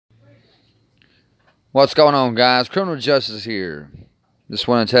What's going on, guys? Criminal Justice here. Just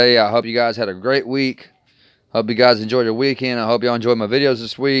want to tell you, I hope you guys had a great week. Hope you guys enjoyed your weekend. I hope y'all enjoyed my videos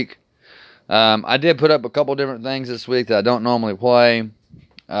this week. I did put up a couple different things this week that I don't normally play.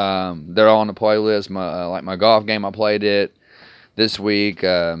 They're all on the playlist. Like my golf game, I played it this week.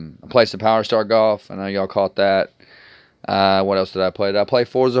 I played some Power Star Golf. I know y'all caught that. What else did I play? Did I play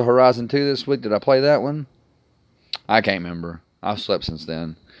Forza Horizon 2 this week? Did I play that one? I can't remember. I've slept since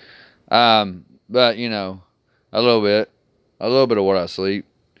then. But you know, a little bit of what I sleep.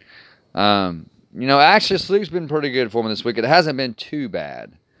 Actually, sleep's been pretty good for me this week. It hasn't been too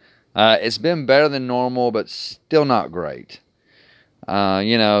bad. It's been better than normal, but still not great.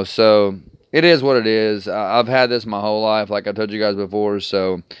 So it is what it is. I've had this my whole life, like I told you guys before,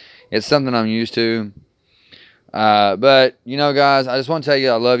 so it's something I'm used to. But, guys, I just want to tell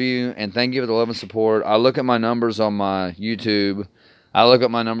you I love you, and thank you for the love and support. I look at my numbers on my YouTube. I look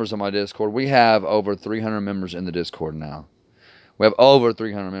at my numbers on my Discord. We have over 300 members in the Discord now. We have over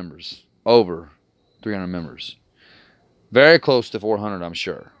 300 members. Over 300 members. Very close to 400, I'm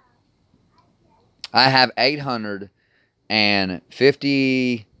sure. I have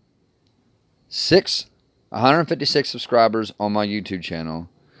 156 subscribers on my YouTube channel.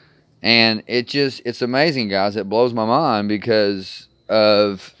 And it's amazing, guys. It blows my mind because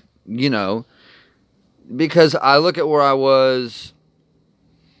because I look at where I was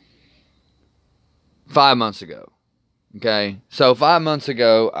 5 months ago. Okay, so 5 months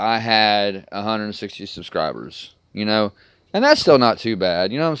ago, I had 160 subscribers, and that's still not too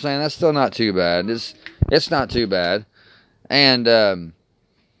bad. You know what I'm saying? That's still not too bad. It's not too bad. And, but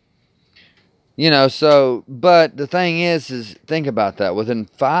the thing is think about that. Within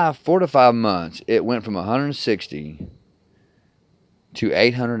 4 to 5 months, it went from 160 to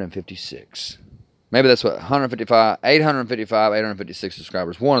 856. Maybe that's what, 856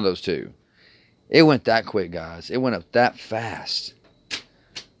 subscribers. One of those two. It went that quick, guys. It went up that fast.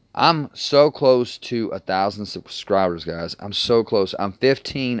 I'm so close to 1,000 subscribers, guys. I'm so close. I'm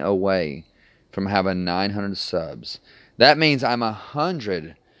 15 away from having 900 subs. That means I'm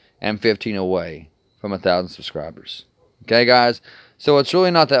 115 away from 1,000 subscribers. Okay, guys? So it's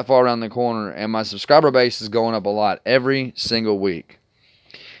really not that far around the corner, and my subscriber base is going up a lot every single week.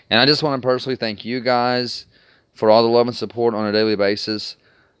 And I just want to personally thank you guys for all the love and support on a daily basis.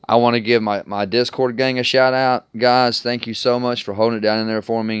 I want to give my Discord gang a shout out. Guys, thank you so much for holding it down in there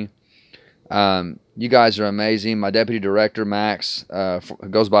for me. You guys are amazing. My deputy director, Max,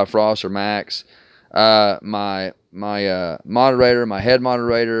 goes by Frost or Max. My moderator, my head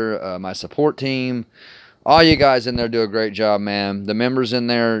moderator, my support team. All you guys in there do a great job, man. The members in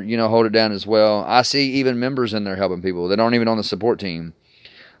there, hold it down as well. I see even members in there helping people that aren't even on the support team.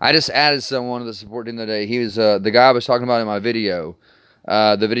 I just added someone to the support team today. He was the guy I was talking about in my video.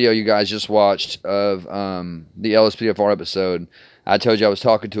 The video you guys just watched of the LSPDFR episode. I told you I was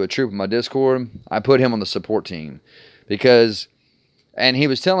talking to a troop in my Discord. I put him on the support team and he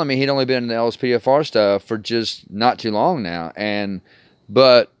was telling me he'd only been in the LSPDFR stuff for just not too long now.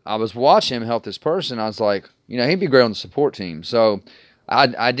 But I was watching him help this person. I was like, he'd be great on the support team. So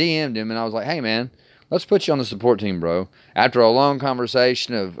I DM'd him and I was like, hey man, let's put you on the support team, bro. After a long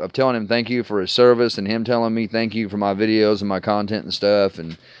conversation of telling him thank you for his service and him telling me thank you for my videos and my content and stuff.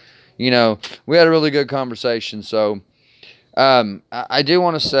 And, we had a really good conversation. So I do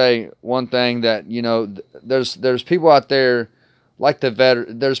want to say one thing that, there's people out there like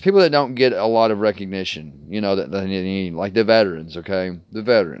there's people that don't get a lot of recognition, that they need, like the veterans, okay? The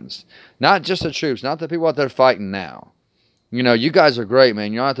veterans. Not just the troops, not the people out there fighting now. You guys are great,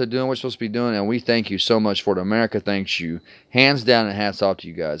 man. You're out there doing what you're supposed to be doing, and we thank you so much for it. America thanks you. Hands down and hats off to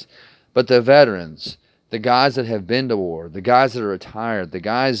you guys. But the veterans, the guys that have been to war, the guys that are retired, the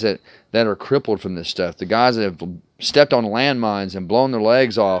guys that are crippled from this stuff, the guys that have stepped on landmines and blown their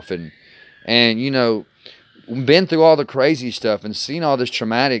legs off and been through all the crazy stuff and seen all this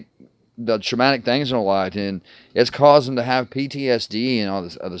traumatic things in their life, and it's caused them to have PTSD and all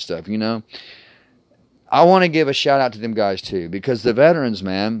this other stuff, I want to give a shout out to them guys too, because the veterans,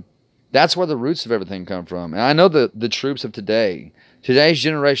 man, that's where the roots of everything come from. And I know the troops of today's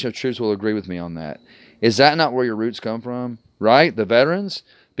generation of troops will agree with me on that. Is that not where your roots come from? Right? The veterans?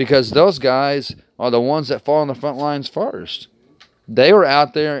 Because those guys are the ones that fall on the front lines first. They were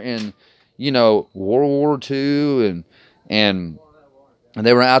out there in, World War II and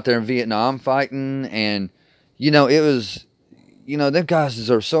they were out there in Vietnam fighting, and, it was... them guys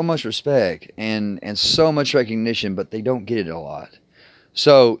deserve so much respect and so much recognition, but they don't get it a lot.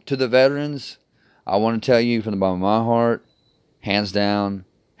 So, to the veterans, I want to tell you from the bottom of my heart, hands down,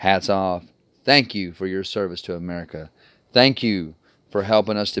 hats off, thank you for your service to America. Thank you for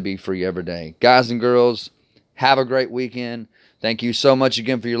helping us to be free every day. Guys and girls, have a great weekend. Thank you so much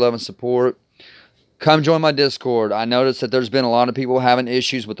again for your love and support. Come join my Discord. I noticed that there's been a lot of people having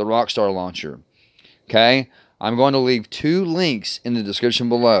issues with the Rockstar launcher. Okay? I'm going to leave 2 links in the description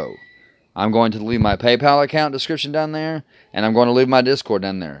below. I'm going to leave my PayPal account description down there, and I'm going to leave my Discord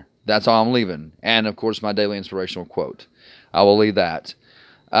down there. That's all I'm leaving. And, of course, my daily inspirational quote. I will leave that.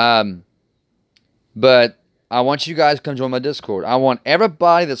 But I want you guys to come join my Discord. I want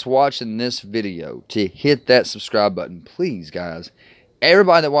everybody that's watching this video to hit that subscribe button. Please, guys.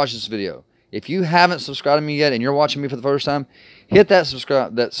 Everybody that watches this video, if you haven't subscribed to me yet and you're watching me for the first time, hit that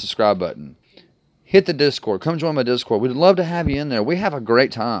subscribe button. Hit the Discord. Come join my Discord. We'd love to have you in there. We have a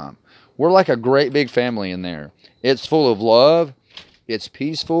great time. We're like a great big family in there. It's full of love. It's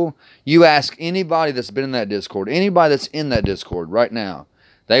peaceful. You ask anybody that's been in that Discord, anybody that's in that Discord right now,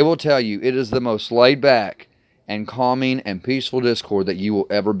 they will tell you it is the most laid back and calming and peaceful Discord that you will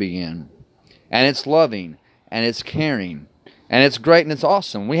ever be in. And it's loving, and it's caring, and it's great, and it's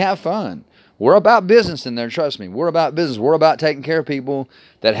awesome. We have fun. We're about business in there, trust me. We're about business. We're about taking care of people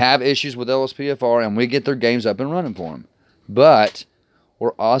that have issues with LSPFR, and we get their games up and running for them. But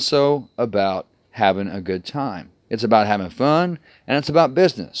we're also about having a good time. It's about having fun, and it's about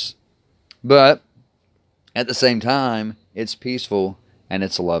business. But at the same time, it's peaceful, and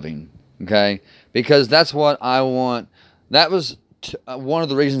it's loving. Okay? Because that's what I want. That was one of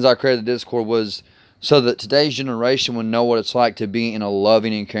the reasons I created Discord, was so that today's generation would know what it's like to be in a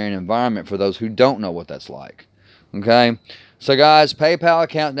loving and caring environment for those who don't know what that's like. Okay? So, guys, PayPal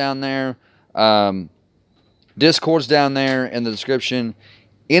account down there. Discord's down there in the description.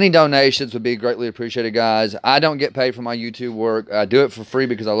 Any donations would be greatly appreciated, guys. I don't get paid for my YouTube work. I do it for free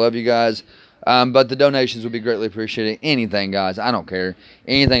because I love you guys. But the donations would be greatly appreciated. Anything, guys. I don't care.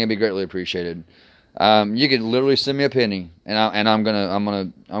 Anything would be greatly appreciated. You could literally send me a penny, and I'm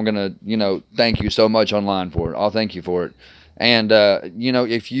gonna thank you so much online for it. I'll thank you for it. And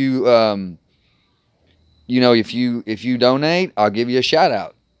if you donate, I'll give you a shout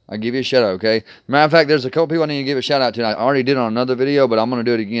out. I'll give you a shout out, okay? Matter of fact, there's a couple people I need to give a shout out to. I already did on another video, but I'm gonna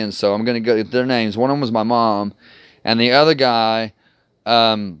do it again. So I'm gonna go with their names. One of them was my mom, and the other guy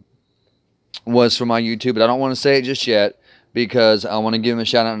was from my YouTube, but I don't want to say it just yet because I want to give him a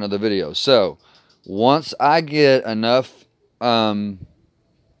shout out in another video. So once I get enough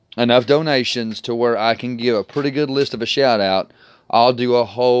donations to where I can give a pretty good list of a shout out, I'll do a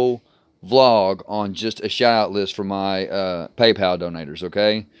whole vlog on just a shout out list for my PayPal donators,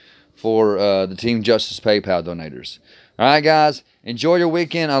 okay? For the Team Justice PayPal donators. All right, guys, enjoy your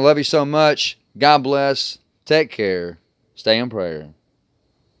weekend. I love you so much. God bless. Take care. Stay in prayer.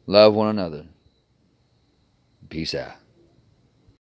 Love one another. Peace out.